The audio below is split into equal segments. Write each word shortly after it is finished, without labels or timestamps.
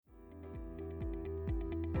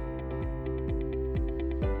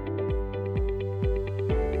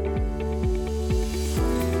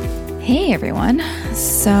Hey everyone.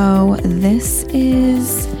 So this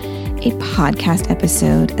is a podcast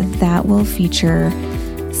episode that will feature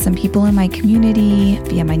some people in my community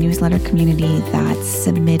via my newsletter community that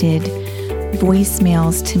submitted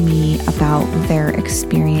voicemails to me about their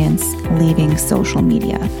experience leaving social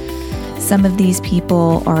media. Some of these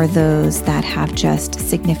people are those that have just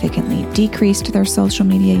significantly decreased their social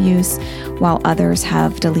media use, while others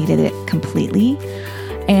have deleted it completely.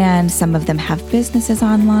 And some of them have businesses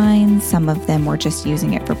online. Some of them were just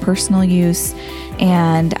using it for personal use.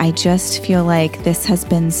 And I just feel like this has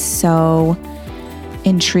been so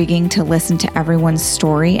intriguing to listen to everyone's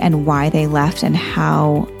story and why they left and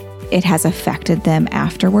how it has affected them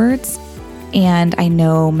afterwards. And I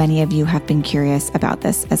know many of you have been curious about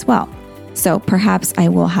this as well. So perhaps I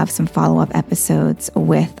will have some follow-up episodes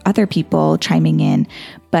with other people chiming in.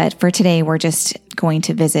 But for today, we're just going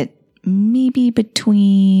to visit maybe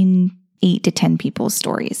between 8 to 10 people's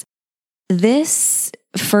stories. This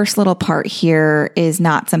first little part here is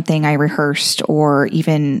not something I rehearsed or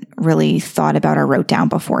even really thought about or wrote down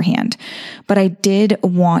beforehand, but I did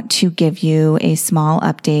want to give you a small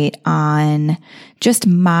update on just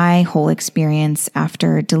my whole experience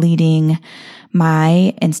after deleting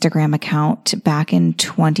my Instagram account back in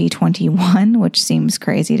 2021, which seems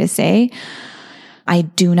crazy to say. I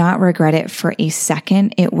do not regret it for a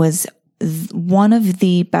second. It was one of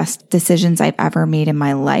the best decisions I've ever made in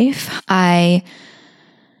my life. I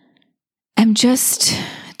am just,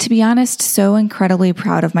 to be honest, so incredibly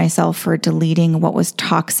proud of myself for deleting what was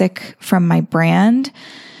toxic from my brand,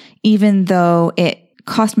 even though it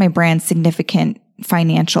cost my brand significant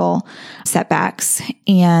financial setbacks,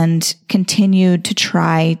 and continued to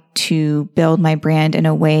try to build my brand in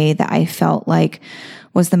a way that I felt like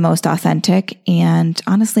was the most authentic and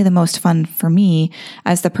honestly the most fun for me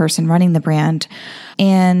as the person running the brand.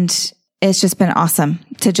 And it's just been awesome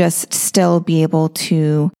to just still be able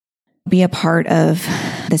to be a part of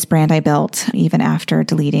this brand I built even after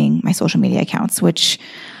deleting my social media accounts, which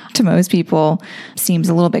to most people seems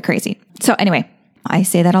a little bit crazy. So anyway, I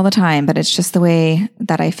say that all the time, but it's just the way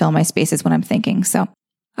that I fill my spaces when I'm thinking. So,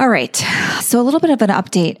 all right. So a little bit of an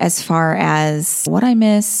update as far as what I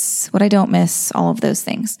miss, what I don't miss, all of those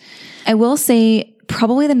things. I will say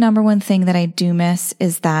probably the number one thing that I do miss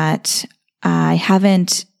is that I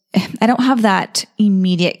don't have that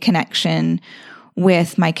immediate connection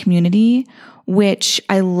with my community, which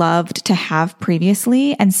I loved to have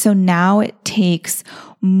previously. And so now it takes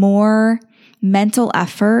more mental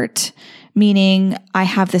effort, meaning I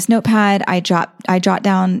have this notepad, I jot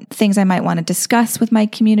down things I might want to discuss with my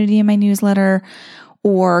community in my newsletter,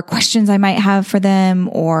 or questions I might have for them,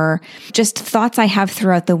 or just thoughts I have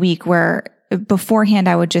throughout the week where beforehand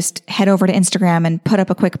I would just head over to Instagram and put up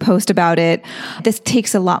a quick post about it. This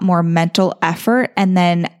takes a lot more mental effort. And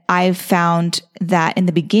then I've found that in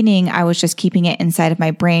the beginning, I was just keeping it inside of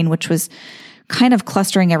my brain, which was kind of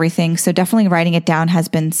clustering everything. So definitely writing it down has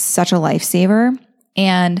been such a lifesaver.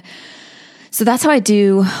 And so that's how I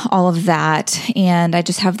do all of that. And I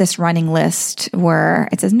just have this running list where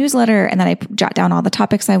it says newsletter, and then I jot down all the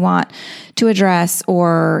topics I want to address,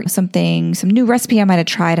 or some new recipe I might have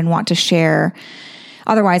tried and want to share.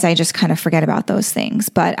 Otherwise, I just kind of forget about those things.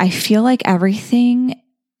 But I feel like everything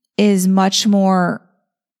is much more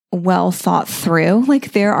well thought through.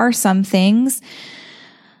 Like there are some things,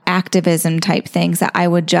 activism type things, that I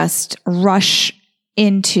would just rush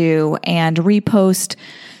into and repost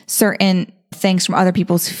certain things from other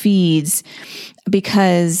people's feeds,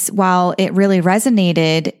 because while it really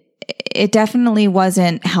resonated, it definitely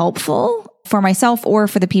wasn't helpful for myself or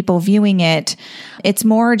for the people viewing it. It's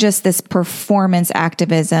more just this performance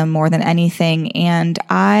activism more than anything. And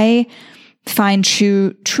I find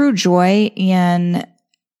true joy in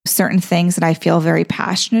certain things that I feel very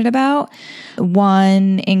passionate about.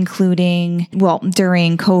 One, including,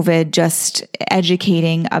 during COVID, just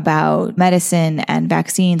educating about medicine and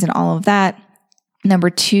vaccines and all of that.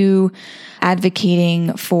 Number 2,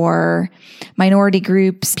 advocating for minority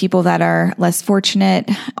groups, people that are less fortunate,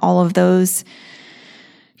 all of those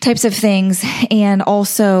types of things. And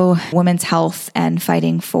also women's health and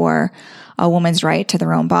fighting for a woman's right to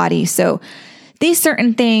their own body. So these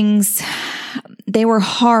certain things, they were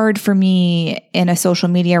hard for me in a social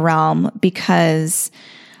media realm because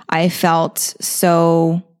I felt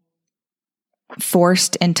so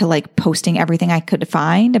forced into like posting everything I could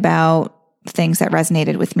find about things that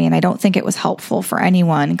resonated with me. And I don't think it was helpful for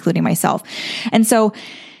anyone, including myself. And so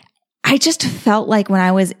I just felt like when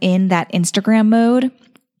I was in that Instagram mode,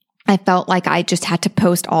 I felt like I just had to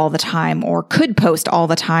post all the time or could post all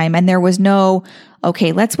the time. And there was no,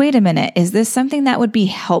 okay, let's wait a minute. Is this something that would be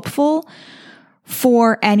helpful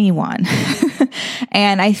for anyone.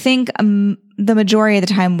 And I think the majority of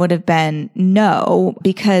the time would have been no,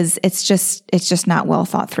 because it's just not well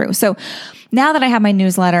thought through. So now that I have my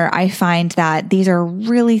newsletter, I find that these are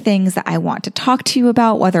really things that I want to talk to you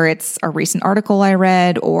about, whether it's a recent article I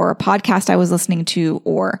read or a podcast I was listening to,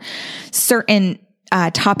 or certain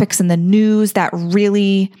topics in the news that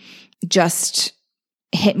really just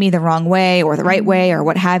hit me the wrong way or the right way or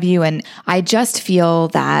what have you. And I just feel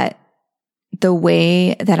that the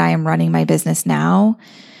way that I am running my business now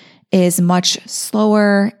is much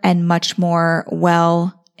slower and much more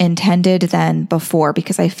well intended than before,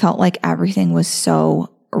 because I felt like everything was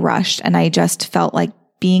so rushed. And I just felt like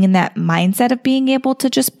being in that mindset of being able to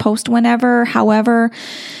just post whenever, however,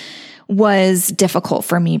 was difficult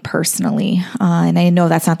for me personally. And I know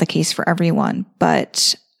that's not the case for everyone,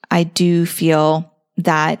 but I do feel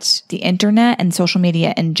that the internet and social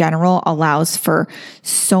media in general allows for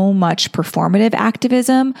so much performative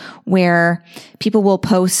activism, where people will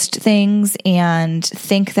post things and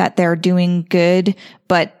think that they're doing good,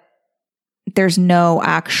 but there's no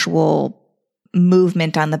actual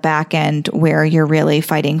movement on the back end where you're really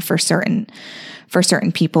fighting for certain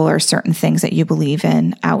people or certain things that you believe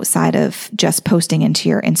in outside of just posting into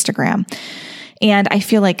your Instagram. And I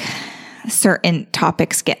feel like certain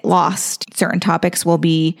topics get lost. Certain topics will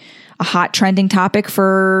be a hot trending topic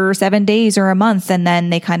for 7 days or a month, and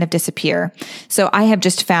then they kind of disappear. So I have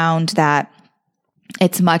just found that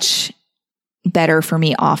it's much better for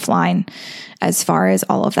me offline as far as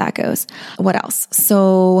all of that goes. What else?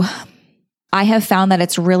 So I have found that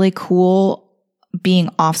it's really cool being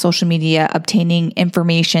off social media, obtaining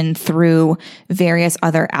information through various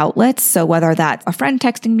other outlets. So whether that's a friend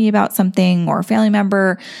texting me about something, or a family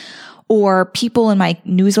member, or people in my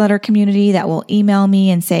newsletter community that will email me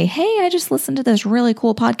and say, hey, I just listened to this really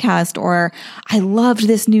cool podcast, or I loved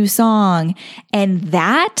this new song. And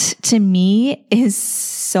that to me is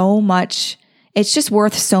so much, it's just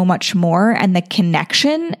worth so much more. And the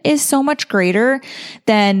connection is so much greater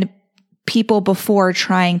than people before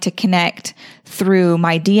trying to connect through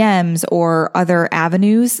my DMs or other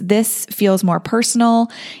avenues. This feels more personal,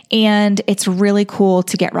 and it's really cool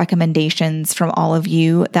to get recommendations from all of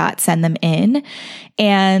you that send them in.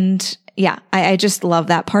 And yeah, I just love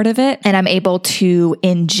that part of it. And I'm able to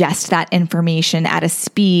ingest that information at a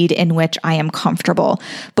speed in which I am comfortable.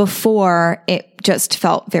 Before, it just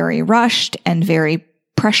felt very rushed and very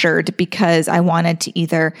pressured, because I wanted to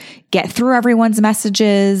either get through everyone's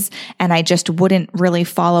messages, and I just wouldn't really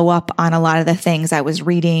follow up on a lot of the things I was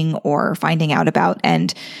reading or finding out about.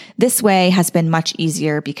 And this way has been much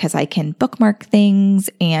easier, because I can bookmark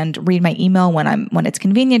things and read my email when it's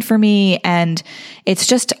convenient for me. And it's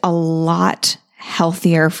just a lot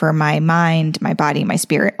healthier for my mind, my body, my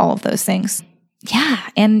spirit, all of those things. Yeah.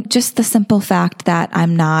 And just the simple fact that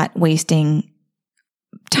I'm not wasting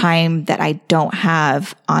time that I don't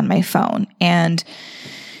have on my phone. And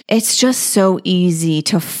it's just so easy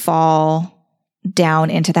to fall down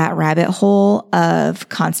into that rabbit hole of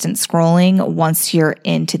constant scrolling once you're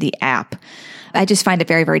into the app. I just find it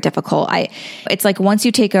very, very difficult. It's like once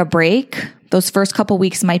you take a break, those first couple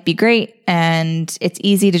weeks might be great, and it's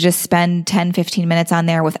easy to just spend 10, 15 minutes on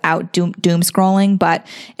there without doom scrolling, but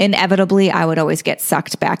inevitably I would always get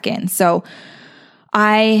sucked back in. So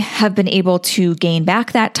I have been able to gain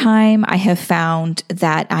back that time. I have found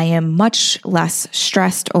that I am much less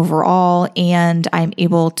stressed overall, and I'm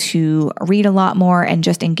able to read a lot more and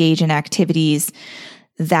just engage in activities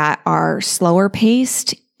that are slower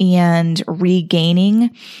paced, and regaining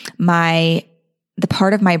the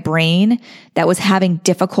part of my brain that was having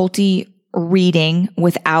difficulty reading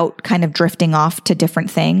without kind of drifting off to different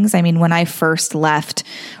things. I mean, when I first left,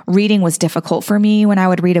 reading was difficult for me. When I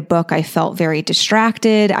would read a book, I felt very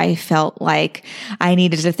distracted. I felt like I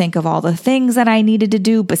needed to think of all the things that I needed to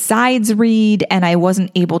do besides read, and I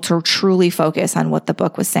wasn't able to truly focus on what the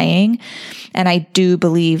book was saying. And I do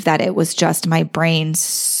believe that it was just my brain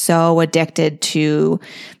so addicted to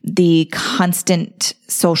the constant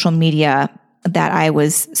social media that I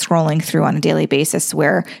was scrolling through on a daily basis,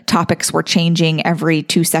 where topics were changing every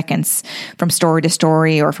 2 seconds from story to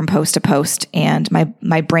story or from post to post. And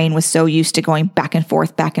my brain was so used to going back and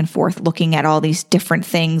forth, looking at all these different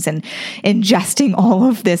things and ingesting all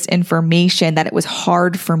of this information, that it was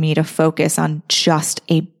hard for me to focus on just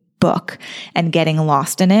a book and getting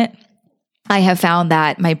lost in it. I have found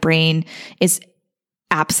that my brain is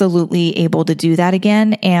absolutely able to do that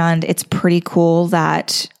again. And it's pretty cool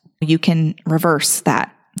that you can reverse the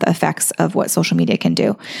effects of what social media can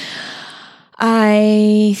do.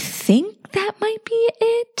 I think that might be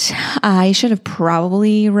it. that. I should have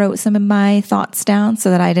probably wrote some of my thoughts down so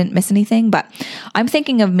that I didn't miss anything, but I'm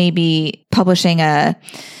thinking of maybe publishing a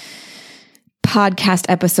podcast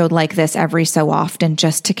episode like this every so often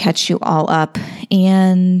just to catch you all up.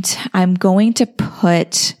 And I'm going to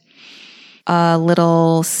put a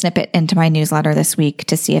little snippet into my newsletter this week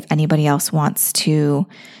to see if anybody else wants to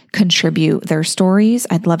contribute their stories.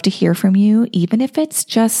 I'd love to hear from you, even if it's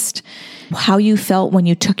just how you felt when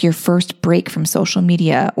you took your first break from social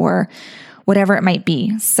media or whatever it might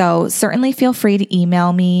be. So certainly feel free to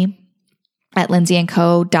email me at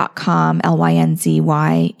lindsayandco.com,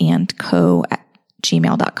 LYNZY and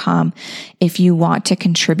co@gmail.com. If you want to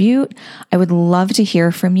contribute, I would love to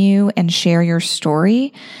hear from you and share your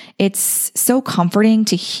story. It's so comforting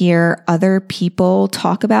to hear other people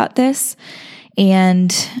talk about this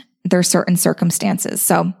and their certain circumstances.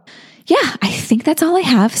 So yeah, I think that's all I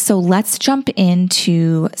have. So let's jump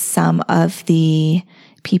into some of the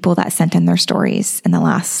people that sent in their stories in the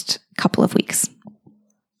last couple of weeks.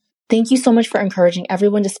 Thank you so much for encouraging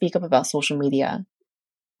everyone to speak up about social media.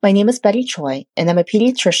 My name is Betty Choi, and I'm a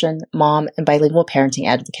pediatrician, mom, and bilingual parenting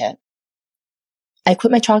advocate. I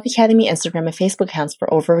quit my Chalk Academy Instagram and Facebook accounts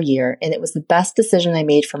for over a year, and it was the best decision I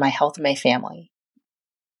made for my health and my family.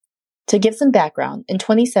 To give some background, in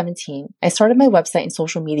 2017, I started my website and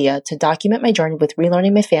social media to document my journey with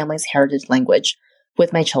relearning my family's heritage language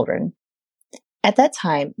with my children. At that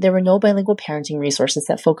time, there were no bilingual parenting resources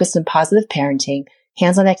that focused on positive parenting,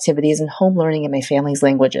 hands-on activities, and home learning in my family's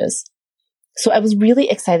languages. So I was really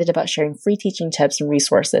excited about sharing free teaching tips and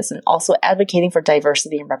resources and also advocating for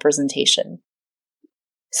diversity and representation.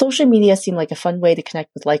 Social media seemed like a fun way to connect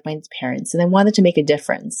with like-minded parents, and I wanted to make a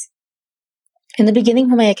difference. In the beginning,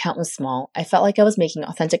 when my account was small, I felt like I was making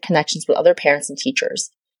authentic connections with other parents and teachers.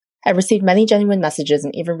 I received many genuine messages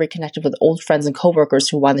and even reconnected with old friends and coworkers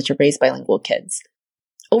who wanted to raise bilingual kids.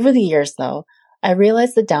 Over the years, though, I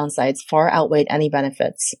realized the downsides far outweighed any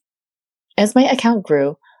benefits. As my account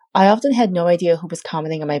grew, I often had no idea who was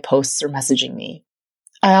commenting on my posts or messaging me.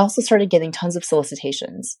 I also started getting tons of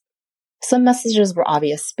solicitations. Some messages were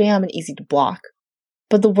obvious spam and easy to block,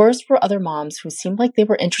 but the worst were other moms who seemed like they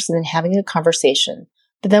were interested in having a conversation,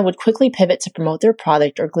 but then would quickly pivot to promote their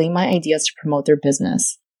product or glean my ideas to promote their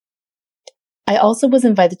business. I also was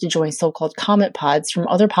invited to join so-called comment pods from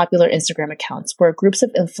other popular Instagram accounts where groups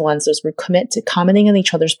of influencers would commit to commenting on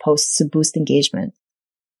each other's posts to boost engagement.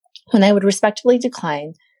 When I would respectfully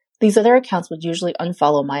decline, these other accounts would usually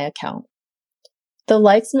unfollow my account. The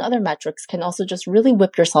likes and other metrics can also just really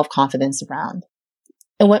whip your self-confidence around.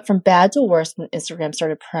 It went from bad to worse when Instagram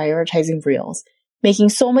started prioritizing Reels, making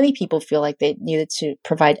so many people feel like they needed to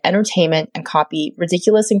provide entertainment and copy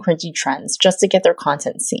ridiculous and cringy trends just to get their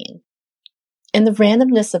content seen. And the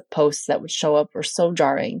randomness of posts that would show up were so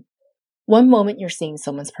jarring. One moment you're seeing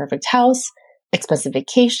someone's perfect house, expensive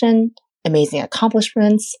vacation, amazing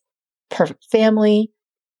accomplishments, perfect family,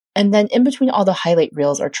 and then in between all the highlight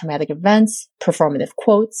reels are traumatic events, performative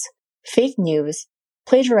quotes, fake news,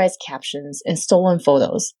 plagiarized captions, and stolen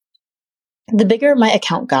photos. The bigger my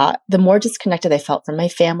account got, the more disconnected I felt from my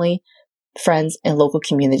family, friends, and local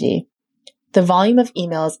community. The volume of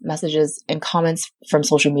emails, messages, and comments from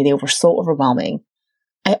social media were so overwhelming.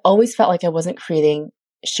 I always felt like I wasn't creating,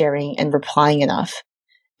 sharing, and replying enough.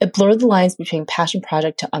 It blurred the lines between passion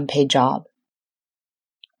project to unpaid job.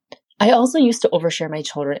 I also used to overshare my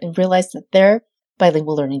children and realized that their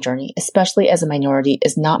bilingual learning journey, especially as a minority,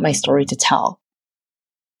 is not my story to tell.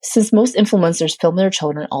 Since most influencers film their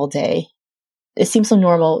children all day, it seems so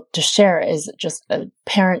normal to share as just a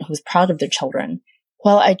parent who's proud of their children.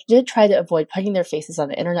 While I did try to avoid putting their faces on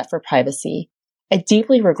the internet for privacy, I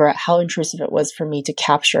deeply regret how intrusive it was for me to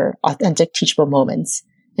capture authentic, teachable moments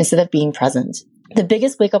instead of being present. The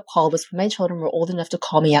biggest wake-up call was when my children were old enough to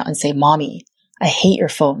call me out and say, "Mommy, I hate your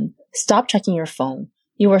phone. Stop checking your phone.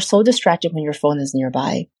 You are so distracted when your phone is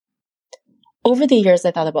nearby." Over the years,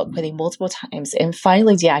 I thought about quitting multiple times and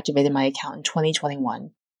finally deactivated my account in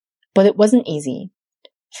 2021. But it wasn't easy.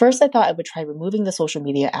 First, I thought I would try removing the social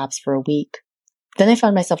media apps for a week. Then I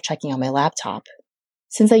found myself checking on my laptop.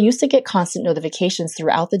 Since I used to get constant notifications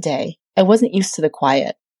throughout the day, I wasn't used to the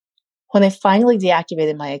quiet. When I finally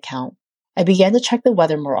deactivated my account, I began to check the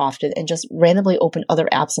weather more often and just randomly open other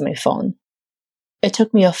apps on my phone. It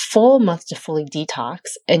took me a full month to fully detox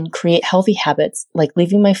and create healthy habits like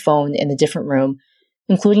leaving my phone in a different room,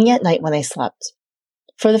 including at night when I slept.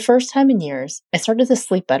 For the first time in years, I started to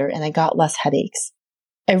sleep better and I got less headaches.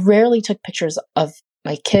 I rarely took pictures of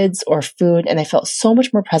my kids or food, and I felt so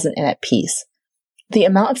much more present and at peace. The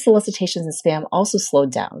amount of solicitations and spam also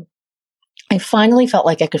slowed down. I finally felt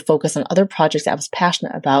like I could focus on other projects I was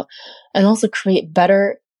passionate about and also create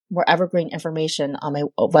better more evergreen information on my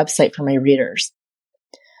website for my readers.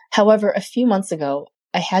 However, a few months ago,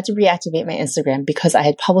 I had to reactivate my Instagram because I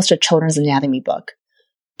had published a children's anatomy book.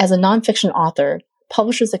 As a nonfiction author,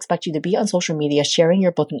 publishers expect you to be on social media sharing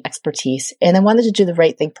your book and expertise, and I wanted to do the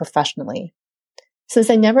right thing professionally. Since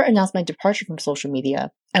I never announced my departure from social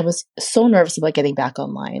media, I was so nervous about getting back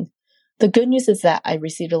online. The good news is that I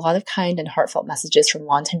received a lot of kind and heartfelt messages from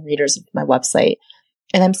longtime readers of my website,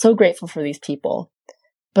 and I'm so grateful for these people.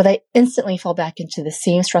 But I instantly fell back into the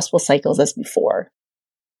same stressful cycles as before.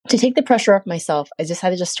 To take the pressure off myself, I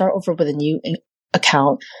decided to start over with a new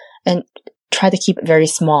account and try to keep it very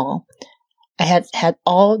small. I had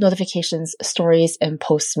all notifications, stories, and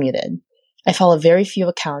posts muted. I follow very few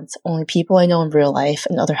accounts, only people I know in real life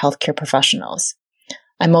and other healthcare professionals.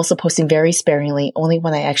 I'm also posting very sparingly, only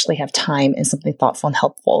when I actually have time and something thoughtful and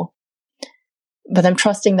helpful. But I'm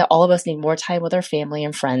trusting that all of us need more time with our family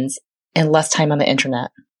and friends and less time on the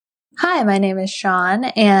internet. Hi, my name is Sean,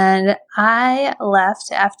 and I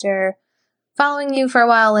left after following you for a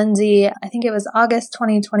while, Lindsay. I think it was August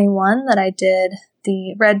 2021 that I did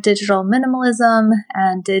the Red Digital Minimalism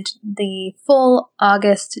and did the full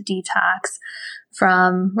August detox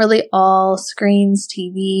from really all screens,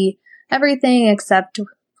 TV, everything except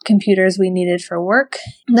computers we needed for work.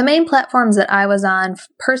 The main platforms that I was on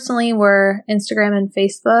personally were Instagram and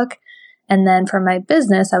Facebook. And then for my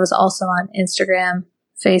business, I was also on Instagram,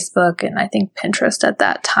 Facebook, and I think Pinterest at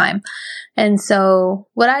that time. And so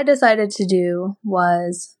what I decided to do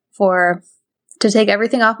was to take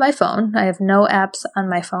everything off my phone. I have no apps on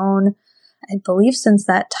my phone, I believe, since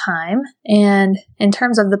that time. And in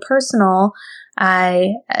terms of the personal,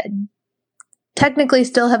 I technically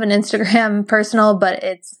still have an Instagram personal, but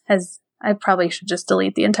I probably should just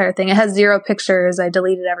delete the entire thing. It has 0 pictures. I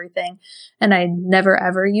deleted everything and I never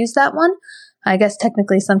ever used that one. I guess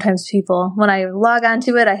technically sometimes people, when I log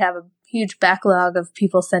onto it, I have a huge backlog of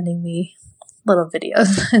people sending me little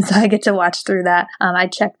videos. And so I get to watch through that. I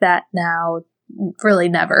check that now, really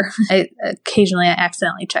never. Occasionally I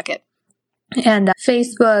accidentally check it. And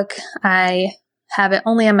Facebook, I have it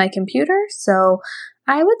only on my computer. So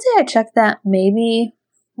I would say I check that maybe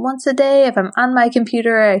once a day. If I'm on my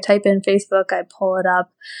computer, I type in Facebook, I pull it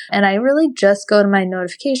up, and I really just go to my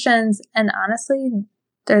notifications. And honestly,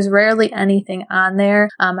 there's rarely anything on there.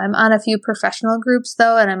 I'm on a few professional groups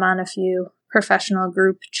though, and I'm on a few professional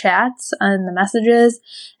group chats on the messages.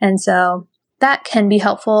 And so that can be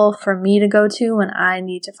helpful for me to go to when I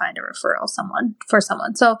need to find a referral for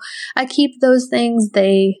someone. So I keep those things.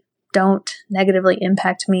 They don't negatively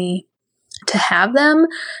impact me to have them.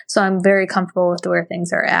 So I'm very comfortable with where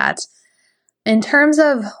things are at. In terms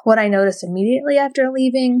of what I noticed immediately after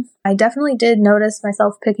leaving, I definitely did notice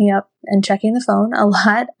myself picking up and checking the phone a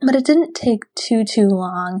lot, but it didn't take too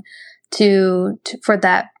long for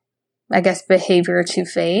that, I guess, behavior to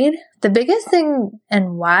fade. The biggest thing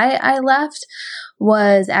and why I left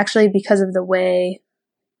was actually because of the way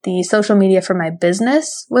the social media for my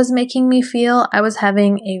business was making me feel. I was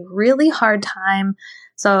having a really hard time.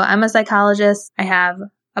 So I'm a psychologist. I have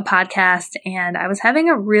a podcast, and I was having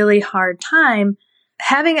a really hard time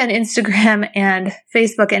having an Instagram and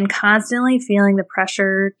Facebook and constantly feeling the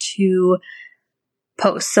pressure to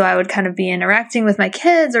post. So I would kind of be interacting with my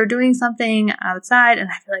kids or doing something outside, and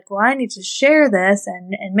I'd be like, well, I need to share this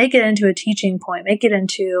and make it into a teaching point, make it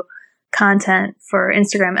into content for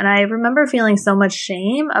Instagram. And I remember feeling so much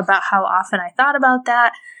shame about how often I thought about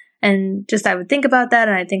that. And just I would think about that,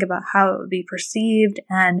 and I'd think about how it would be perceived.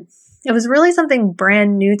 And it was really something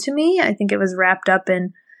brand new to me. I think it was wrapped up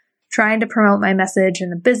in trying to promote my message in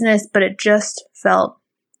the business, but it just felt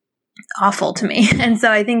awful to me. And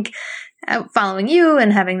so I think following you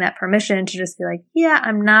and having that permission to just be like, yeah,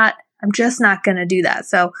 I'm just not going to do that.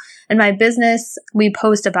 So in my business, we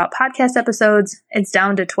post about podcast episodes. It's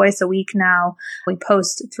down to twice a week now. We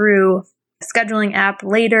post through a scheduling app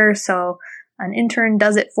later. So an intern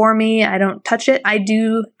does it for me. I don't touch it. I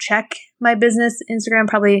do check my business Instagram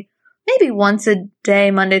probably maybe once a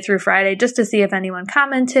day, Monday through Friday, just to see if anyone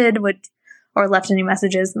commented or left any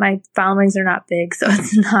messages. My followings are not big, so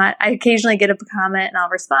it's not. I occasionally get a comment and I'll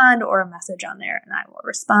respond, or a message on there and I will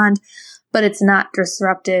respond, but it's not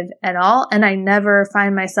disruptive at all. And I never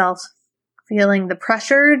find myself feeling the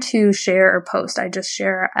pressure to share or post. I just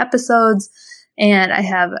share episodes, and I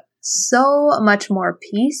have so much more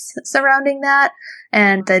peace surrounding that.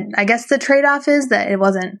 And I guess the trade-off is that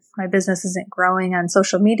my business isn't growing on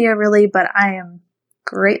social media really, but I am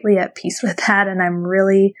greatly at peace with that. And I'm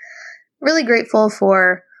really, really grateful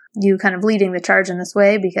for you kind of leading the charge in this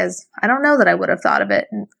way, because I don't know that I would have thought of it.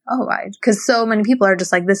 And because so many people are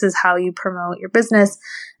just like, this is how you promote your business.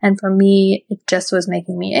 And for me, it just was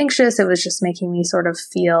making me anxious. It was just making me sort of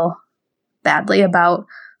feel badly about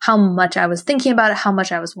how much I was thinking about it, how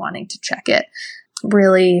much I was wanting to check it,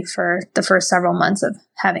 really, for the first several months of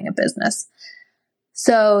having a business.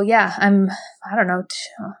 So yeah, I don't know,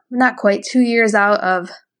 not quite 2 years out of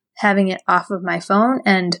having it off of my phone,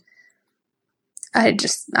 and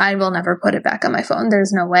I will never put it back on my phone.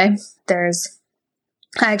 There's no way.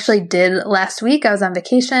 I actually did last week. I was on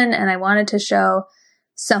vacation and I wanted to show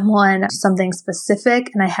someone something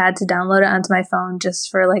specific, and I had to download it onto my phone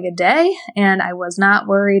just for like a day. And I was not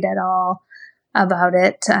worried at all about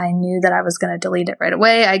it. I knew that I was going to delete it right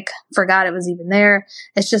away. I forgot it was even there.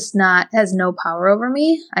 It's just has no power over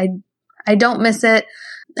me. I don't miss it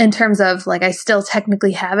in terms of like, I still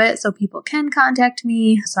technically have it so people can contact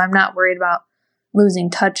me. So I'm not worried about losing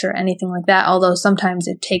touch or anything like that. Although sometimes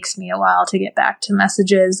it takes me a while to get back to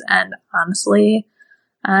messages, and honestly,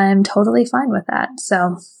 I'm totally fine with that.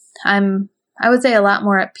 So I would say a lot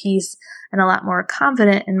more at peace and a lot more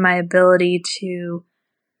confident in my ability to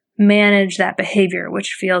manage that behavior,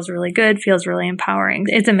 which feels really good, feels really empowering.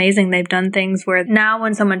 It's amazing. They've done things where now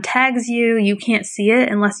when someone tags you, you can't see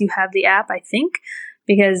it unless you have the app, I think.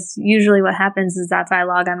 Because usually what happens is that if I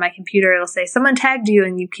log on my computer, it'll say someone tagged you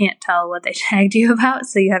and you can't tell what they tagged you about.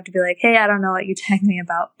 So you have to be like, hey, I don't know what you tagged me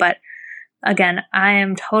about. But again, I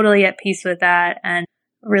am totally at peace with that and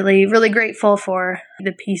really, really grateful for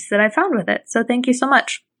the peace that I found with it. So thank you so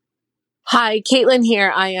much. Hi, Caitlin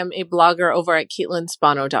here. I am a blogger over at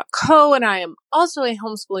CaitlinSpano.co, and I am also a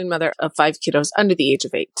homeschooling mother of 5 kiddos under the age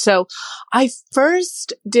of 8. So I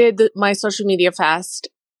first did my social media fast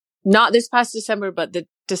not this past December, but the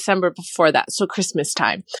December before that. So Christmas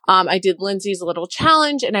time. I did Lindsay's little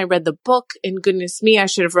challenge and I read the book, and goodness me, I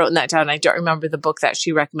should have written that down. I don't remember the book that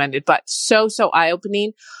she recommended, but so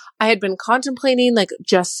eye-opening. I had been contemplating like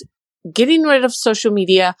just getting rid of social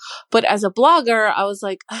media. But as a blogger, I was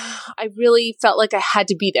like, I really felt like I had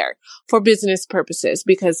to be there for business purposes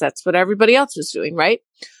because that's what everybody else was doing. Right.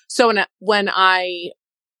 So when I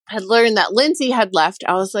had learned that Lindsay had left,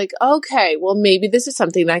 I was like, okay, well, maybe this is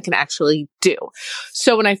something I can actually do.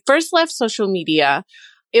 So when I first left social media,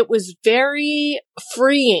 it was very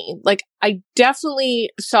freeing. Like I definitely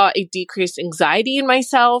saw a decreased anxiety in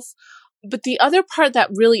myself. But the other part that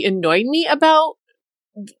really annoyed me about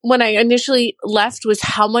when I initially left was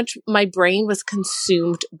how much my brain was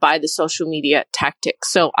consumed by the social media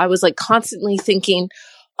tactics. So I was like constantly thinking,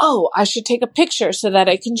 oh, I should take a picture so that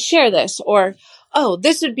I can share this, or oh,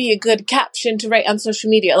 this would be a good caption to write on social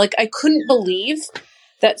media. Like I couldn't believe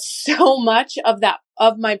that so much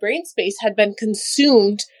of my brain space had been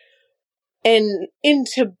consumed and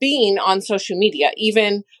into being on social media,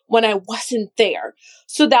 even when I wasn't there.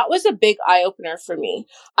 So that was a big eye opener for me.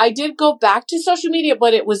 I did go back to social media,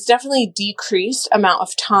 but it was definitely decreased amount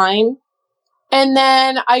of time. And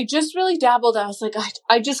then I just really dabbled. I was like,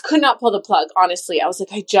 I just could not pull the plug. Honestly, I was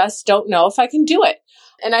like, I just don't know if I can do it.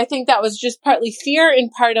 And I think that was just partly fear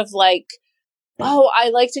and part of like, oh, I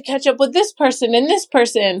like to catch up with this person and this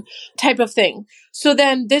person type of thing. So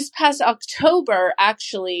then this past October,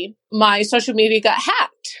 actually, my social media got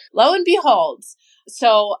hacked. Lo and behold.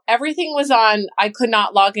 So everything was on. I could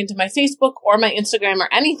not log into my Facebook or my Instagram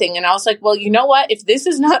or anything. And I was like, well, you know what? If this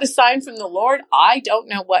is not a sign from the Lord, I don't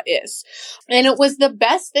know what is. And it was the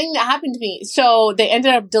best thing that happened to me. So they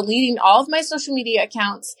ended up deleting all of my social media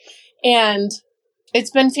accounts, and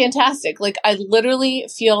it's been fantastic. Like I literally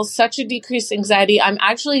feel such a decreased anxiety. I'm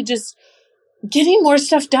actually just getting more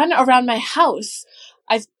stuff done around my house.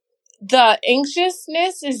 The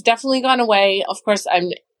anxiousness is definitely gone away. Of course, I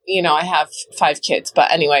have 5 kids,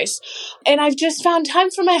 but anyways, and I've just found time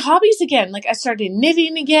for my hobbies again. Like I started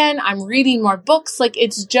knitting again. I'm reading more books. Like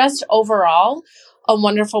it's just overall a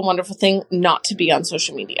wonderful, wonderful thing not to be on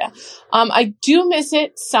social media. I do miss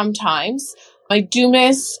it sometimes. I do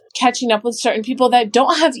miss catching up with certain people that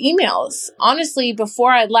don't have emails. Honestly,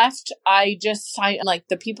 before I left, I just signed, like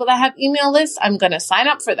the people that have email lists, I'm going to sign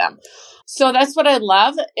up for them. So that's what I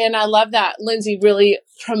love. And I love that Lindsay really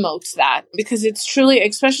promotes that because it's truly,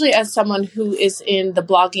 especially as someone who is in the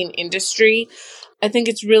blogging industry, I think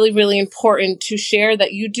it's really, really important to share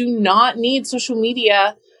that you do not need social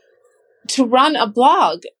media to run a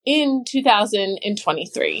blog in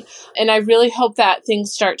 2023. And I really hope that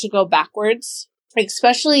things start to go backwards,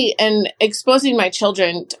 especially in exposing my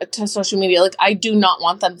children to social media. Like I do not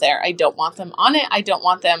want them there. I don't want them on it. I don't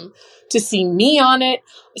want them to see me on it.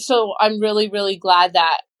 So I'm really, really glad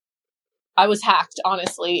that I was hacked,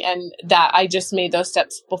 honestly, and that I just made those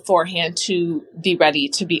steps beforehand to be ready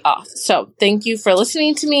to be off. So thank you for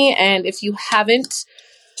listening to me. And if you haven't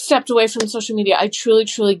stepped away from social media, I truly,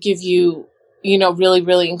 truly give you, really,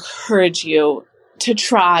 really encourage you to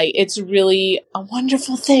try. It's really a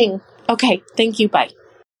wonderful thing. Okay. Thank you. Bye.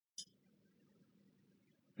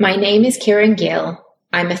 My name is Kieran Gill.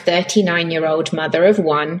 I'm a 39-year-old mother of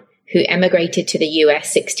one who emigrated to the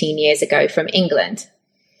US 16 years ago from England.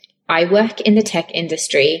 I work in the tech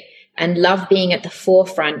industry and love being at the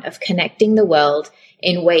forefront of connecting the world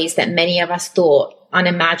in ways that many of us thought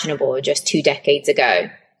unimaginable just 2 decades ago.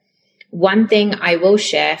 One thing I will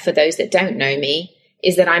share for those that don't know me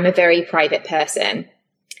is that I'm a very private person.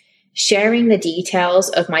 Sharing the details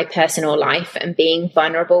of my personal life and being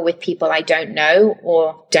vulnerable with people I don't know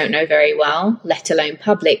or don't know very well, let alone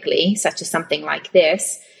publicly, such as something like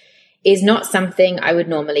this, is not something I would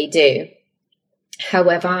normally do.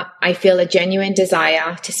 However, I feel a genuine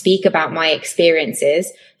desire to speak about my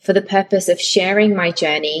experiences for the purpose of sharing my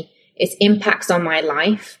journey, its impacts on my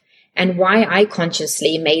life, and why I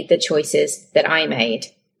consciously made the choices that I made.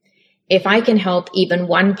 If I can help even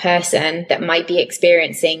one person that might be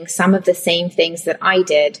experiencing some of the same things that I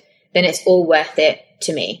did, then it's all worth it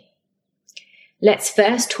to me. Let's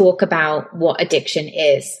first talk about what addiction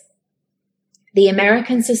is. The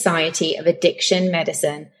American Society of Addiction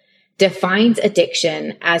Medicine defines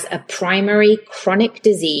addiction as a primary chronic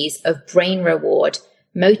disease of brain reward,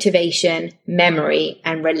 motivation, memory,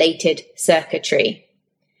 and related circuitry.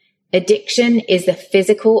 Addiction is the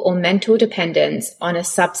physical or mental dependence on a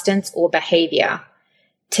substance or behavior.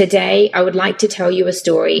 Today, I would like to tell you a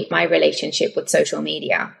story of my relationship with social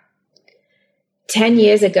media. 10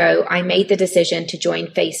 years ago, I made the decision to join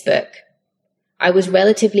Facebook. I was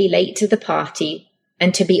relatively late to the party,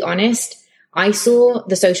 and to be honest, I saw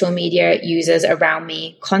the social media users around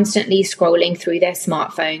me constantly scrolling through their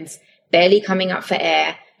smartphones, barely coming up for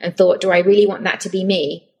air, and thought, do I really want that to be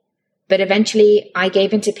me? But eventually, I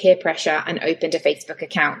gave into peer pressure and opened a Facebook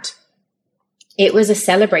account. It was a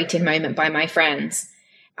celebrated moment by my friends.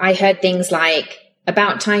 I heard things like,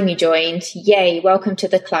 about time you joined, yay, welcome to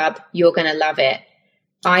the club, you're going to love it.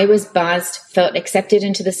 I was buzzed, felt accepted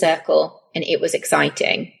into the circle, and it was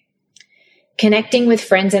exciting. Connecting with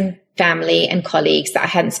friends and family and colleagues that I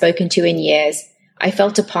hadn't spoken to in years, I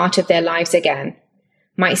felt a part of their lives again.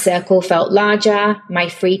 My circle felt larger, my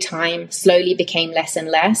free time slowly became less and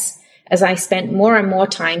less, as I spent more and more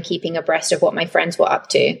time keeping abreast of what my friends were up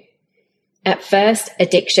to. At first,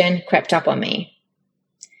 addiction crept up on me.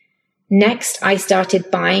 Next, I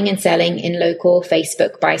started buying and selling in local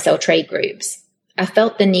Facebook buy-sell trade groups. I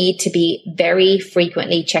felt the need to be very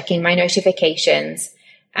frequently checking my notifications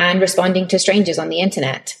and responding to strangers on the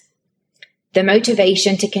internet. The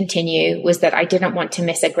motivation to continue was that I didn't want to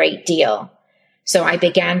miss a great deal, so I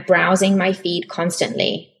began browsing my feed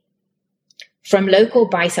constantly. From local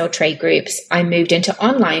buy-sell trade groups, I moved into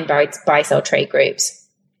online buy-sell trade groups.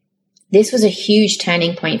 This was a huge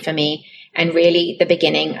turning point for me and really the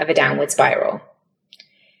beginning of a downward spiral.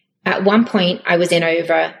 At one point, I was in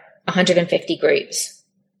over 150 groups.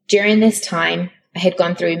 During this time, I had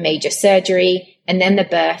gone through major surgery and then the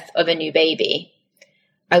birth of a new baby.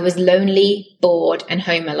 I was lonely, bored, and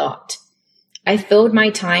home a lot. I filled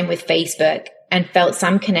my time with Facebook and felt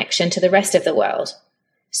some connection to the rest of the world.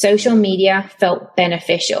 Social media felt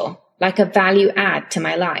beneficial, like a value add to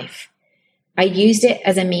my life. I used it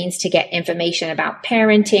as a means to get information about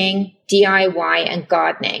parenting, DIY, and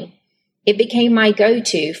gardening. It became my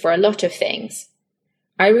go-to for a lot of things.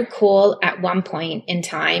 I recall at one point in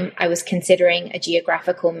time, I was considering a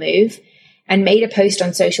geographical move and made a post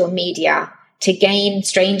on social media to gain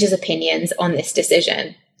strangers' opinions on this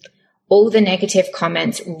decision. All the negative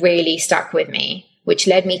comments really stuck with me, which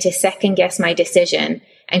led me to second guess my decision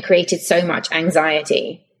and created so much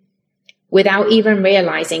anxiety. Without even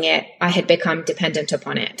realizing it, I had become dependent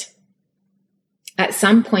upon it. At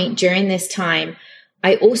some point during this time,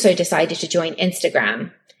 I also decided to join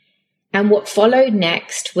Instagram. And what followed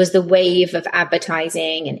next was the wave of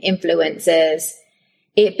advertising and influencers.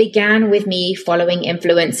 It began with me following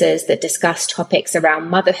influencers that discussed topics around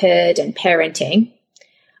motherhood and parenting.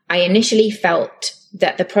 I initially felt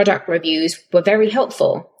that the product reviews were very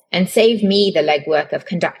helpful and saved me the legwork of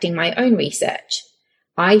conducting my own research.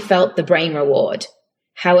 I felt the brain reward.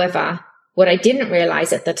 However, what I didn't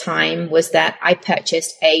realize at the time was that I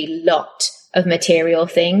purchased a lot of material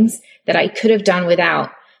things that I could have done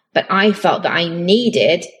without, but I felt that I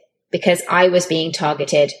needed because I was being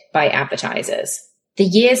targeted by advertisers. The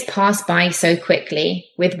years passed by so quickly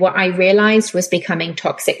with what I realized was becoming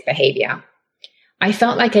toxic behavior. I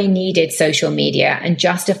felt like I needed social media and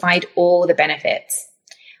justified all the benefits.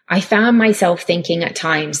 I found myself thinking at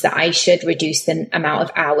times that I should reduce the amount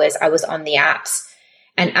of hours I was on the apps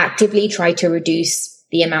and actively try to reduce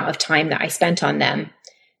the amount of time that I spent on them,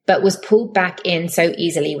 but was pulled back in so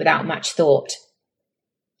easily without much thought.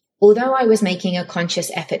 Although I was making a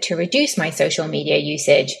conscious effort to reduce my social media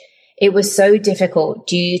usage, it was so difficult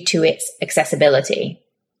due to its accessibility.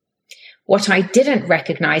 What I didn't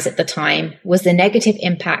recognize at the time was the negative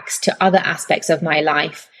impacts to other aspects of my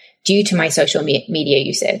life due to my social media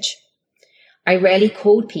usage. I rarely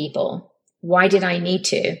called people. Why did I need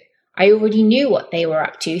to? I already knew what they were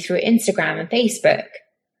up to through Instagram and Facebook.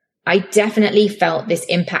 I definitely felt this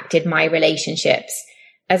impacted my relationships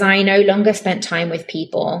as I no longer spent time with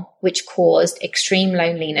people, which caused extreme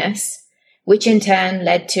loneliness, which in turn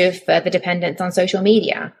led to further dependence on social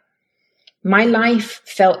media. My life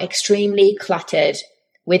felt extremely cluttered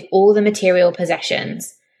with all the material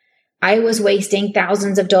possessions. I was wasting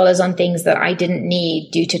thousands of dollars on things that I didn't need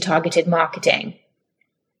due to targeted marketing.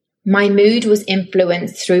 My mood was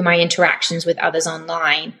influenced through my interactions with others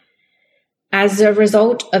online. As a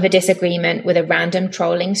result of a disagreement with a random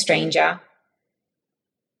trolling stranger,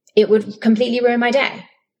 it would completely ruin my day.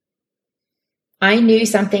 I knew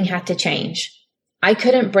something had to change. I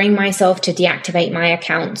couldn't bring myself to deactivate my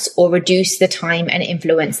accounts or reduce the time and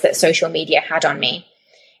influence that social media had on me.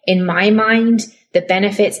 In my mind, the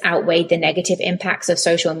benefits outweighed the negative impacts of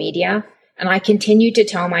social media, and I continued to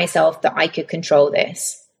tell myself that I could control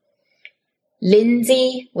this.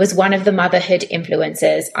 Lindsay was one of the motherhood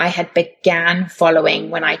influencers I had began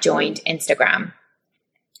following when I joined Instagram.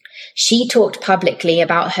 She talked publicly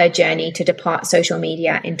about her journey to depart social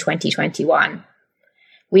media in 2021.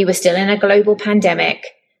 We were still in a global pandemic.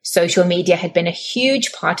 Social media had been a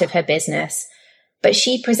huge part of her business, but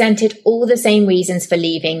she presented all the same reasons for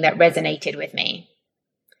leaving that resonated with me.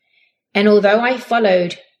 And although I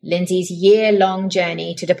followed Lindsay's year-long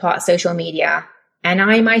journey to depart social media, and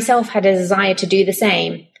I myself had a desire to do the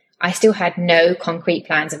same, I still had no concrete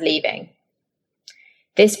plans of leaving.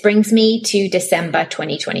 This brings me to December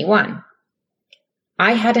 2021.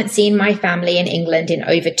 I hadn't seen my family in England in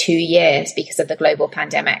over 2 years because of the global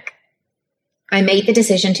pandemic. I made the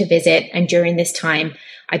decision to visit, and during this time,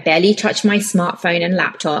 I barely touched my smartphone and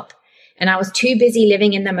laptop, and I was too busy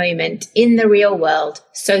living in the moment, in the real world,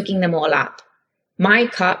 soaking them all up. My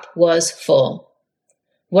cup was full.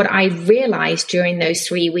 What I realized during those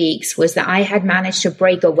 3 weeks was that I had managed to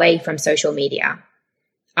break away from social media.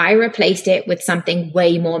 I replaced it with something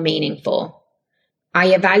way more meaningful.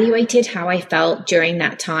 I evaluated how I felt during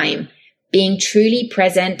that time, being truly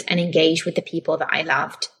present and engaged with the people that I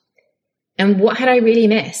loved. And what had I really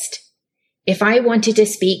missed? If I wanted to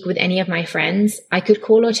speak with any of my friends, I could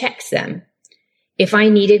call or text them. If I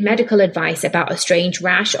needed medical advice about a strange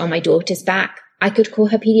rash on my daughter's back, I could call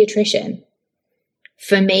her pediatrician.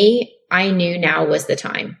 For me, I knew now was the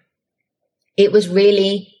time. It was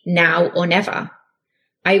really now or never.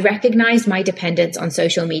 I recognized my dependence on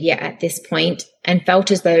social media at this point and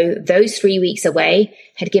felt as though those 3 weeks away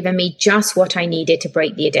had given me just what I needed to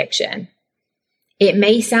break the addiction. It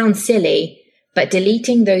may sound silly, but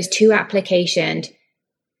deleting those 2 applications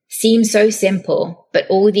seems so simple, but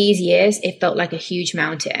all these years it felt like a huge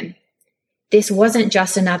mountain. This wasn't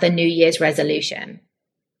just another New Year's resolution.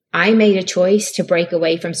 I made a choice to break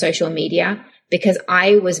away from social media because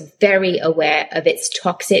I was very aware of its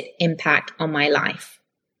toxic impact on my life.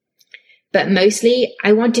 But mostly,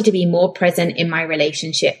 I wanted to be more present in my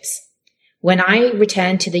relationships. When I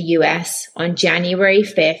returned to the US on January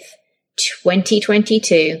 5th,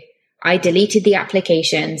 2022, I deleted the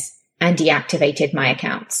applications and deactivated my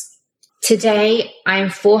accounts. Today, I am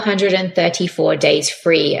 434 days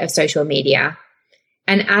free of social media.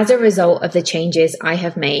 And as a result of the changes I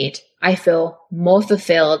have made, I feel more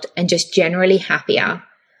fulfilled and just generally happier.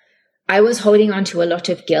 I was holding on to a lot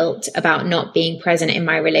of guilt about not being present in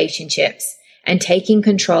my relationships, and taking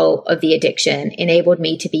control of the addiction enabled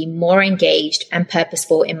me to be more engaged and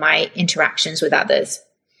purposeful in my interactions with others.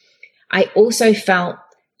 I also felt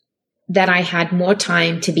that I had more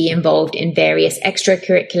time to be involved in various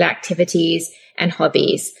extracurricular activities and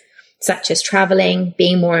hobbies, such as traveling,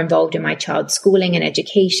 being more involved in my child's schooling and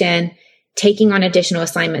education, taking on additional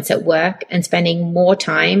assignments at work, and spending more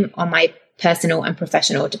time on my personal and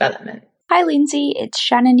professional development. Hi Lindsay, it's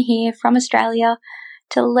Shannon here from Australia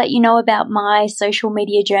to let you know about my social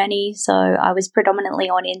media journey. So I was predominantly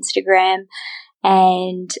on Instagram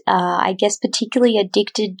and I guess particularly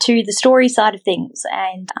addicted to the story side of things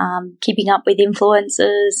and keeping up with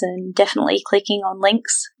influencers and definitely clicking on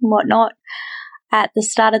links and whatnot. At the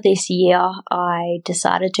start of this year, I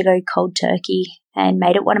decided to go cold turkey and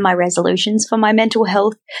made it one of my resolutions for my mental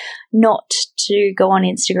health not to go on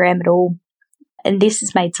Instagram at all. And this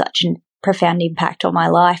has made such a profound impact on my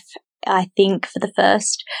life. I think for the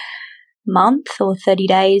first month or 30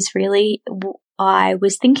 days, really, I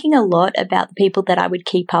was thinking a lot about the people that I would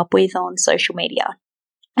keep up with on social media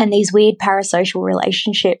and these weird parasocial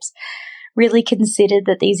relationships. Really considered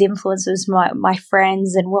that these influencers were my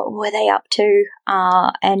friends and what were they up to,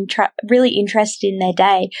 and really interested in their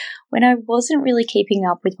day when I wasn't really keeping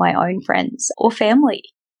up with my own friends or family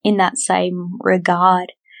in that same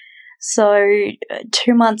regard. So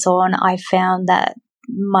 2 months on, I found that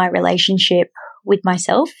my relationship with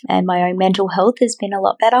myself and my own mental health has been a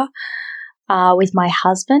lot better. With my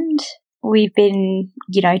husband, we've been,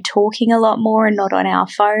 talking a lot more and not on our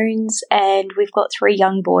phones, and we've got 3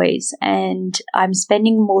 young boys, and I'm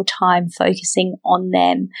spending more time focusing on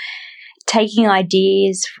them, taking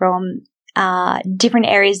ideas from different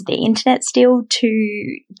areas of the internet still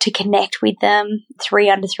to connect with them 3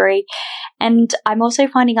 under 3. And I'm also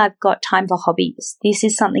finding I've got time for hobbies. This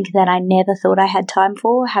is something that I never thought I had time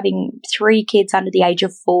for. Having 3 kids under the age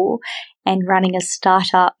of 4 and running a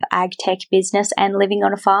startup ag tech business and living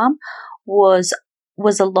on a farm was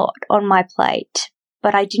a lot on my plate.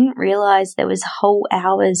 But I didn't realize there was whole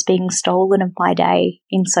hours being stolen of my day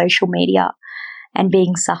in social media and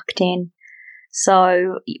being sucked in.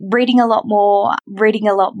 So reading a lot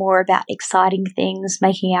more about exciting things,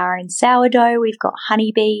 making our own sourdough. We've got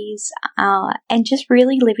honeybees, and just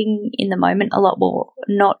really living in the moment a lot more,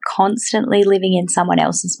 not constantly living in someone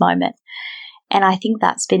else's moment. And I think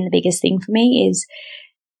that's been the biggest thing for me is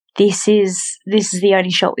this is the only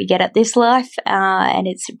shot we get at this life, and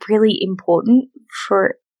it's really important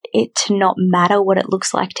for it to not matter what it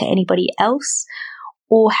looks like to anybody else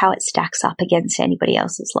or how it stacks up against anybody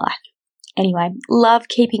else's life. Anyway, love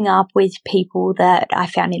keeping up with people that I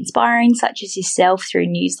found inspiring, such as yourself, through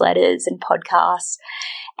newsletters and podcasts.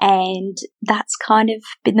 And that's kind of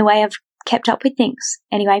been the way I've kept up with things.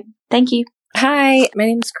 Anyway, thank you. Hi, my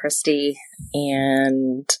name is Christy,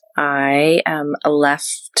 and I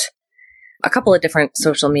left a couple of different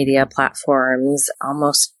social media platforms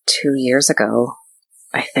almost 2 years ago,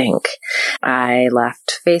 I think. I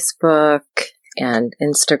left Facebook and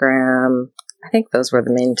Instagram. I think those were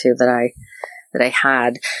the main 2 that I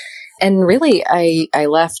had. And really, I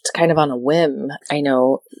left kind of on a whim. I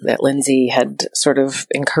know that Lindsay had sort of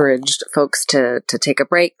encouraged folks to take a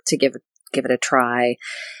break, to give it a try.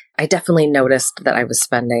 I definitely noticed that I was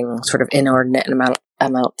spending sort of inordinate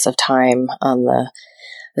amounts of time on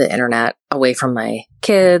the internet away from my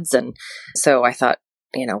kids. And so I thought,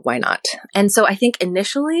 why not? And so I think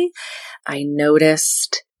initially I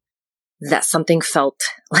noticed that something felt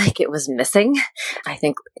like it was missing. I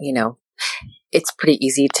think, it's pretty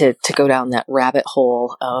easy to go down that rabbit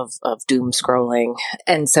hole of doom scrolling.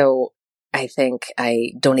 And so I think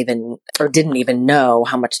I didn't even know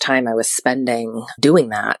how much time I was spending doing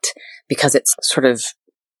that, because it's sort of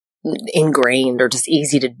ingrained or just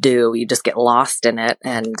easy to do. You just get lost in it.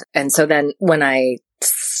 And so then when I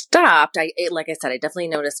stopped, like I said, I definitely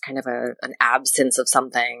noticed kind of an absence of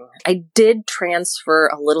something. I did transfer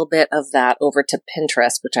a little bit of that over to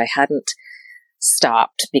Pinterest, which I hadn't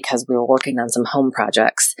stopped because we were working on some home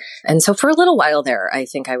projects. And so for a little while there, I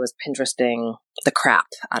think I was Pinteresting the crap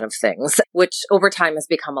out of things, which over time has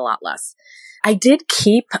become a lot less. I did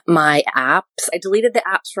keep my apps. I deleted the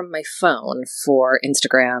apps from my phone for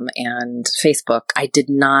Instagram and Facebook. I did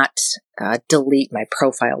not delete my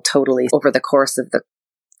profile totally. Over the course of the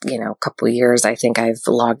couple of years, I think I've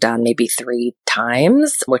logged on maybe 3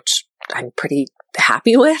 times, which I'm pretty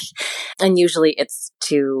happy with. And usually it's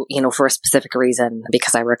for a specific reason,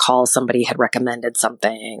 because I recall somebody had recommended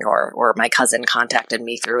something, or my cousin contacted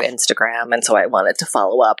me through Instagram, and so I wanted to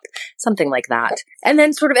follow up, something like that. And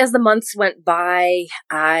then sort of as the months went by,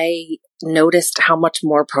 I noticed how much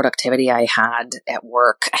more productivity I had at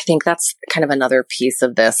work. I think that's kind of another piece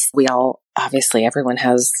of this. Everyone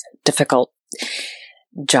has difficult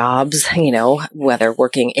jobs, whether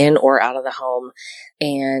working in or out of the home.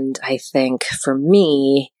 And I think for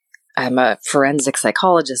me, I'm a forensic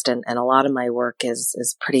psychologist, and a lot of my work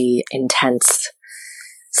is pretty intense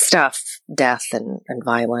stuff, death and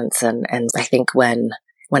violence. And I think when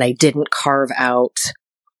I didn't carve out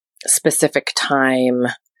specific time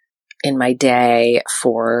in my day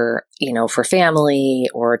for family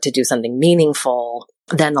or to do something meaningful,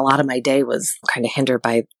 then a lot of my day was kind of hindered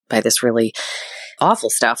by this really awful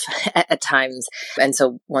stuff at times. And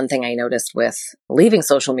so one thing I noticed with leaving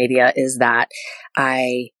social media is that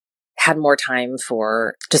I had more time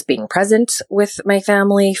for just being present with my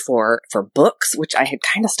family, for books, which I had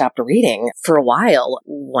kind of stopped reading for a while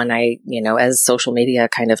when I, as social media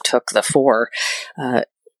kind of took the fore,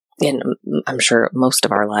 in, I'm sure, most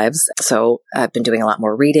of our lives. So I've been doing a lot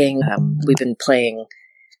more reading. We've been playing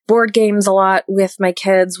board games a lot with my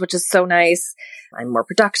kids, which is so nice. I'm more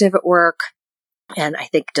productive at work, and I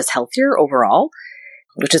think just healthier overall,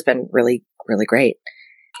 which has been really, really great.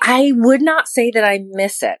 I would not say that I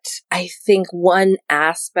miss it. I think one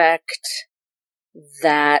aspect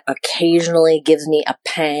that occasionally gives me a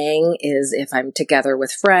pang is if I'm together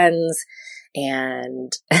with friends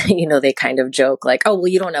and, they kind of joke like, oh, well,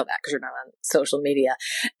 you don't know that because you're not on social media.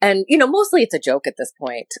 And, mostly it's a joke at this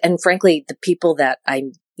point. And frankly, the people that I,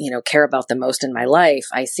 care about the most in my life,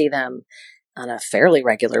 I see them on a fairly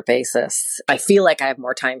regular basis. I feel like I have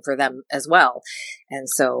more time for them as well. And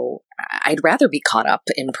so I'd rather be caught up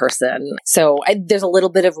in person. So there's a little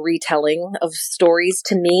bit of retelling of stories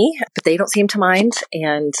to me, but they don't seem to mind.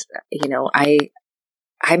 And,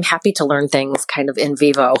 I'm happy to learn things kind of in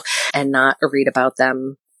vivo and not read about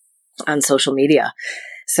them on social media.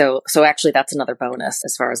 So actually that's another bonus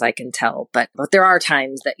as far as I can tell. But there are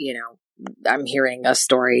times that, I'm hearing a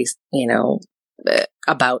story,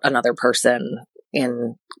 about another person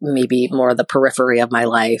in maybe more the periphery of my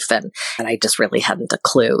life. And I just really hadn't a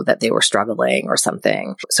clue that they were struggling or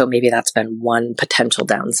something. So maybe that's been one potential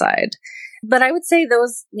downside. But I would say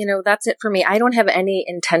those, that's it for me. I don't have any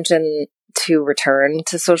intention to return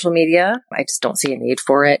to social media. I just don't see a need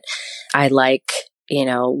for it. I like,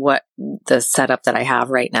 what the setup that I have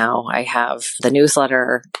right now. I have the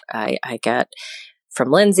newsletter I get from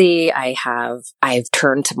Lindsay. I've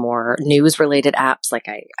turned to more news related apps. Like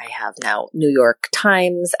I have now New York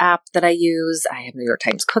Times app that I use. I have New York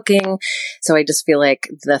Times Cooking. So I just feel like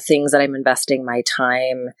the things that I'm investing my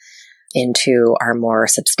time into are more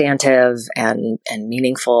substantive and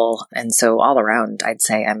meaningful. And so all around, I'd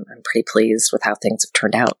say I'm pretty pleased with how things have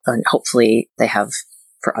turned out. And hopefully they have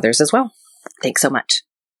for others as well. Thanks so much.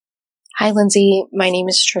 Hi, Lindsay. My name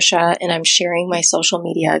is Trisha, and I'm sharing my social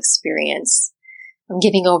media experience. I'm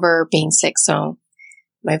getting over being sick, so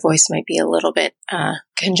my voice might be a little bit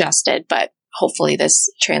congested, but hopefully this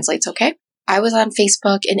translates okay. I was on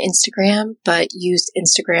Facebook and Instagram, but used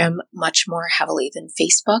Instagram much more heavily than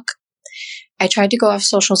Facebook. I tried to go off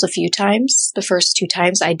socials a few times. The first 2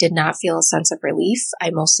 times, I did not feel a sense of relief. I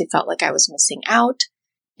mostly felt like I was missing out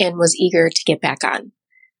and was eager to get back on.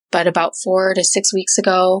 But about 4 to 6 weeks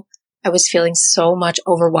ago, I was feeling so much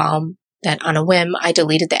overwhelm that on a whim, I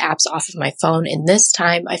deleted the apps off of my phone. And this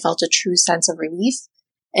time, I felt a true sense of relief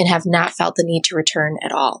and have not felt the need to return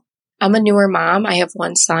at all. I'm a newer mom. I have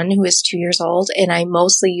one son who is 2 years old, and I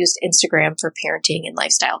mostly used Instagram for parenting and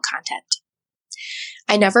lifestyle content.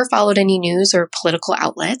 I never followed any news or political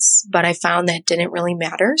outlets, but I found that didn't really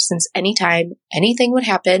matter since anytime anything would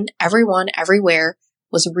happen, everyone everywhere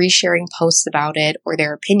was resharing posts about it or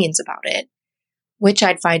their opinions about it, which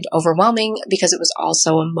I'd find overwhelming because it was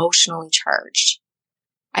also emotionally charged.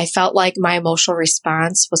 I felt like my emotional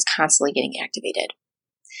response was constantly getting activated.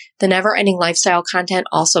 The never-ending lifestyle content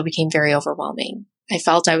also became very overwhelming. I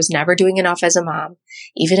felt I was never doing enough as a mom.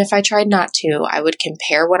 Even if I tried not to, I would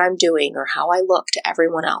compare what I'm doing or how I look to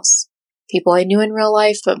everyone else. People I knew in real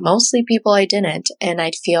life, but mostly people I didn't, and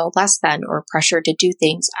I'd feel less than or pressured to do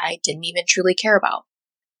things I didn't even truly care about.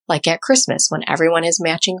 Like at Christmas when everyone has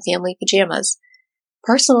matching family pajamas.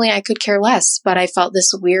 Personally, I could care less, but I felt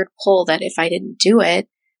this weird pull that if I didn't do it,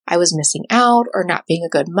 I was missing out or not being a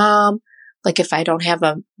good mom. Like if I don't have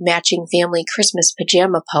a matching family Christmas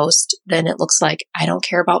pajama post, then it looks like I don't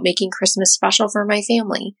care about making Christmas special for my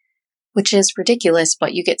family, which is ridiculous,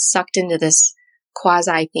 but you get sucked into this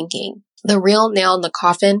quasi-thinking. The real nail in the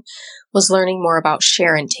coffin was learning more about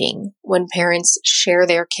sharenting when parents share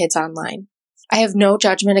their kids online. I have no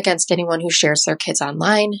judgment against anyone who shares their kids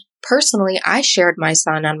online. Personally, I shared my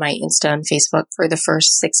son on my Insta and Facebook for the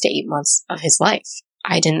first 6 to 8 months of his life.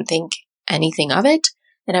 I didn't think anything of it,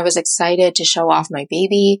 and I was excited to show off my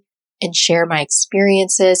baby and share my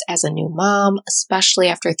experiences as a new mom, especially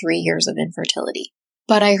after 3 years of infertility.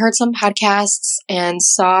 But I heard some podcasts and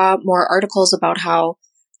saw more articles about how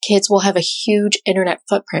kids will have a huge internet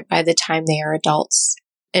footprint by the time they are adults,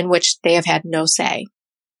 in which they have had no say.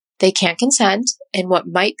 They can't consent, and what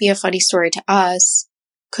might be a funny story to us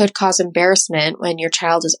could cause embarrassment when your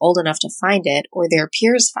child is old enough to find it or their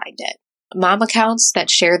peers find it. Mom accounts that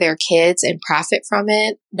share their kids and profit from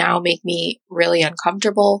it now make me really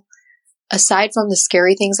uncomfortable. Aside from the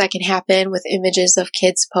scary things that can happen with images of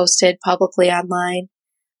kids posted publicly online,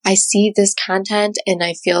 I see this content and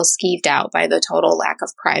I feel skeeved out by the total lack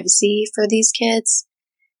of privacy for these kids.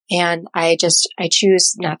 and I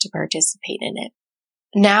choose not to participate in it.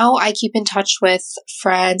 Now I keep in touch with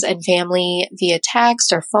friends and family via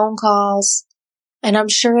text or phone calls. And I'm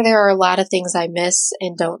sure there are a lot of things I miss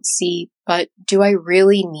and don't see, but do I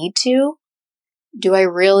really need to? Do I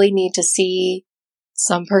really need to see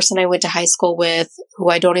some person I went to high school with who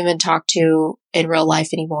I don't even talk to in real life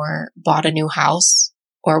anymore bought a new house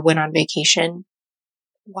or went on vacation?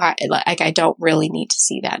 Why? Like, I don't really need to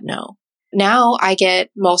see that. No. Now I get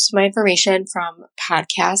most of my information from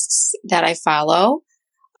podcasts that I follow.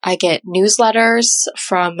 I get newsletters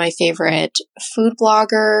from my favorite food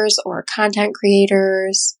bloggers or content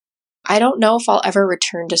creators. I don't know if I'll ever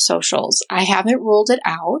return to socials. I haven't ruled it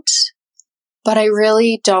out, but I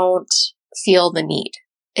really don't feel the need.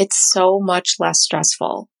 It's so much less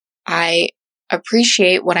stressful. I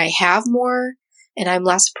appreciate what I have more, and I'm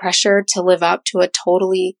less pressured to live up to a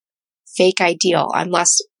totally fake ideal. I'm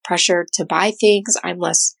less pressured to buy things. I'm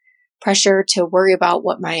less pressured to worry about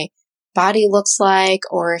what my body looks like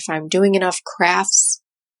or if I'm doing enough crafts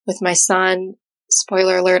with my son.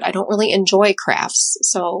 Spoiler alert, I don't really enjoy crafts,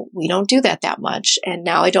 so we don't do that much. And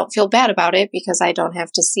now I don't feel bad about it because I don't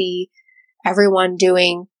have to see everyone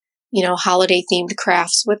doing, holiday themed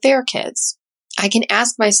crafts with their kids. I can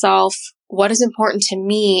ask myself what is important to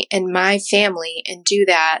me and my family and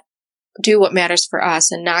do what matters for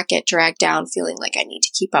us and not get dragged down feeling like I need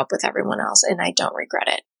to keep up with everyone else, and I don't regret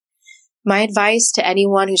it. My advice to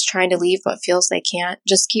anyone who's trying to leave but feels they can't,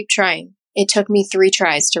 just keep trying. It took me 3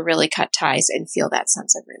 tries to really cut ties and feel that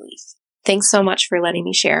sense of relief. Thanks so much for letting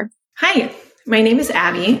me share. Hi, my name is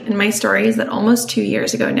Abby, and my story is that almost 2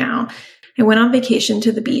 years ago now, I went on vacation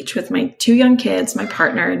to the beach with my 2 young kids, my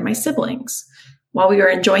partner, and my siblings. While we were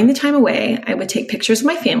enjoying the time away, I would take pictures of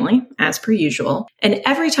my family, as per usual, and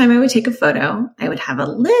every time I would take a photo, I would have a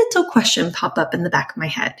little question pop up in the back of my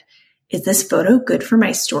head. Is this photo good for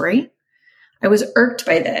my story? I was irked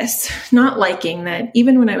by this, not liking that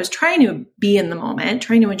even when I was trying to be in the moment,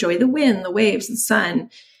 trying to enjoy the wind, the waves, the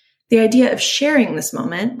sun, the idea of sharing this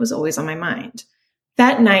moment was always on my mind.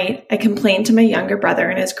 That night, I complained to my younger brother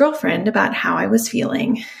and his girlfriend about how I was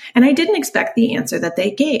feeling, and I didn't expect the answer that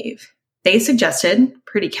they gave. They suggested,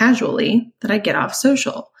 pretty casually, that I get off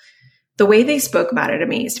social. The way they spoke about it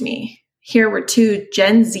amazed me. Here were 2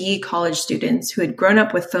 Gen Z college students who had grown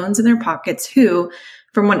up with phones in their pockets who,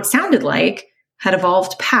 from what it sounded like, had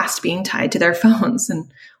evolved past being tied to their phones.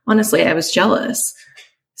 And honestly, I was jealous.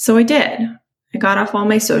 So I did. I got off all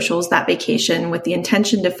my socials that vacation with the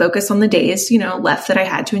intention to focus on the days, left that I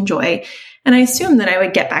had to enjoy. And I assumed that I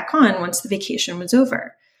would get back on once the vacation was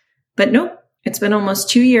over. But nope, it's been almost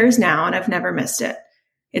 2 years now and I've never missed it.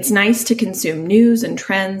 It's nice to consume news and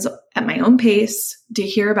trends at my own pace, to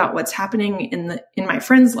hear about what's happening in my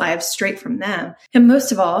friends' lives straight from them. And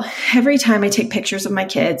most of all, every time I take pictures of my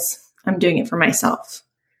kids, I'm doing it for myself.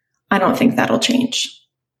 I don't think that'll change.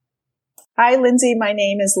 Hi, Lindsay. My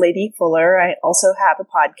name is Lady Fuller. I also have a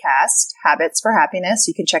podcast, Habits for Happiness.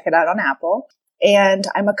 You can check it out on Apple. And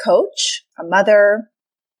I'm a coach, a mother,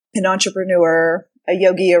 an entrepreneur, a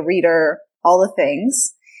yogi, a reader, all the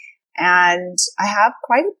things. And I have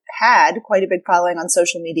had quite a big following on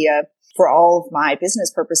social media for all of my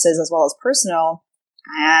business purposes as well as personal,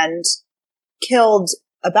 and killed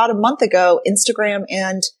about a month ago Instagram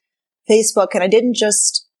and Facebook. And I didn't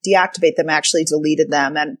just deactivate them, actually deleted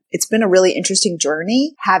them. And it's been a really interesting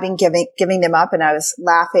journey giving them up. And I was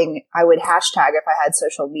laughing. I would hashtag if I had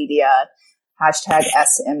social media, hashtag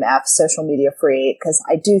SMF, social media free, because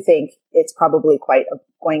I do think it's probably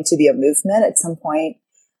going to be a movement at some point.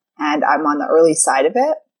 And I'm on the early side of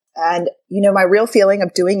it. And, my real feeling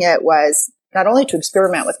of doing it was not only to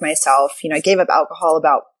experiment with myself. I gave up alcohol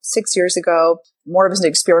about 6 years ago, more of an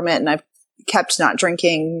experiment. And I've kept not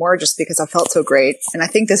drinking more just because I felt so great. And I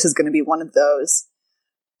think this is going to be one of those.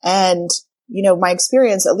 And, my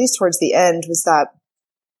experience, at least towards the end, was that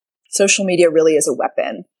social media really is a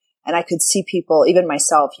weapon. And I could see people, even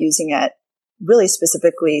myself, using it really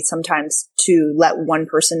specifically sometimes to let one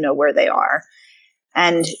person know where they are.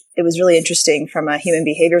 And it was really interesting from a human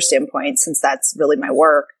behavior standpoint, since that's really my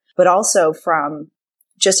work, but also from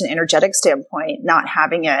just an energetic standpoint, not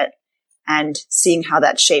having it and seeing how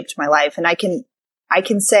that shaped my life. And I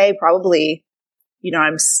can say probably,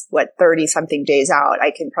 I'm 30 something days out.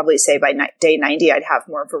 I can probably say by day 90, I'd have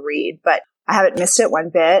more of a read, but I haven't missed it one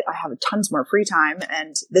bit. I have tons more free time.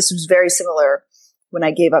 And this was very similar when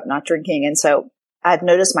I gave up not drinking. And so I've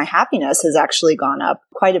noticed my happiness has actually gone up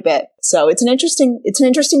quite a bit. So it's an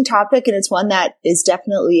interesting topic, and it's one that is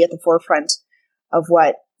definitely at the forefront of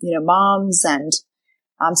what, moms and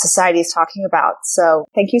society is talking about. So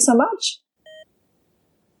thank you so much.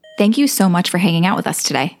 Thank you so much for hanging out with us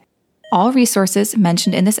today. All resources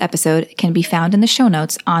mentioned in this episode can be found in the show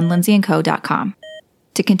notes on lindsayandco.com.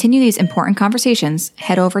 To continue these important conversations,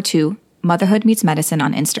 head over to Motherhood Meets Medicine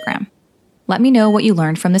on Instagram. Let me know what you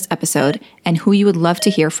learned from this episode and who you would love to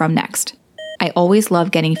hear from next. I always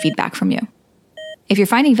love getting feedback from you. If you're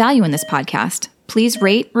finding value in this podcast, please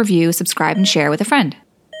rate, review, subscribe, and share with a friend.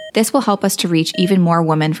 This will help us to reach even more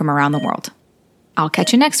women from around the world. I'll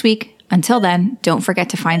catch you next week. Until then, don't forget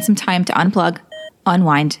to find some time to unplug,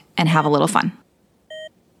 unwind, and have a little fun.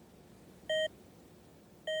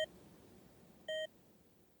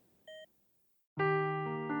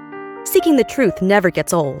 Seeking the truth never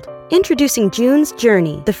gets old. Introducing June's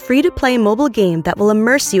Journey, the free-to-play mobile game that will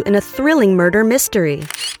immerse you in a thrilling murder mystery.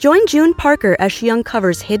 Join June Parker as she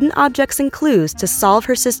uncovers hidden objects and clues to solve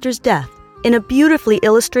her sister's death in a beautifully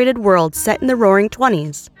illustrated world set in the Roaring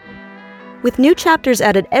 '20s. With new chapters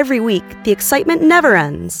added every week, the excitement never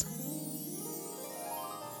ends.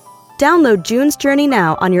 Download June's Journey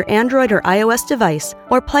now on your Android or iOS device,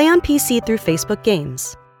 or play on PC through Facebook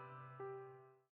Games.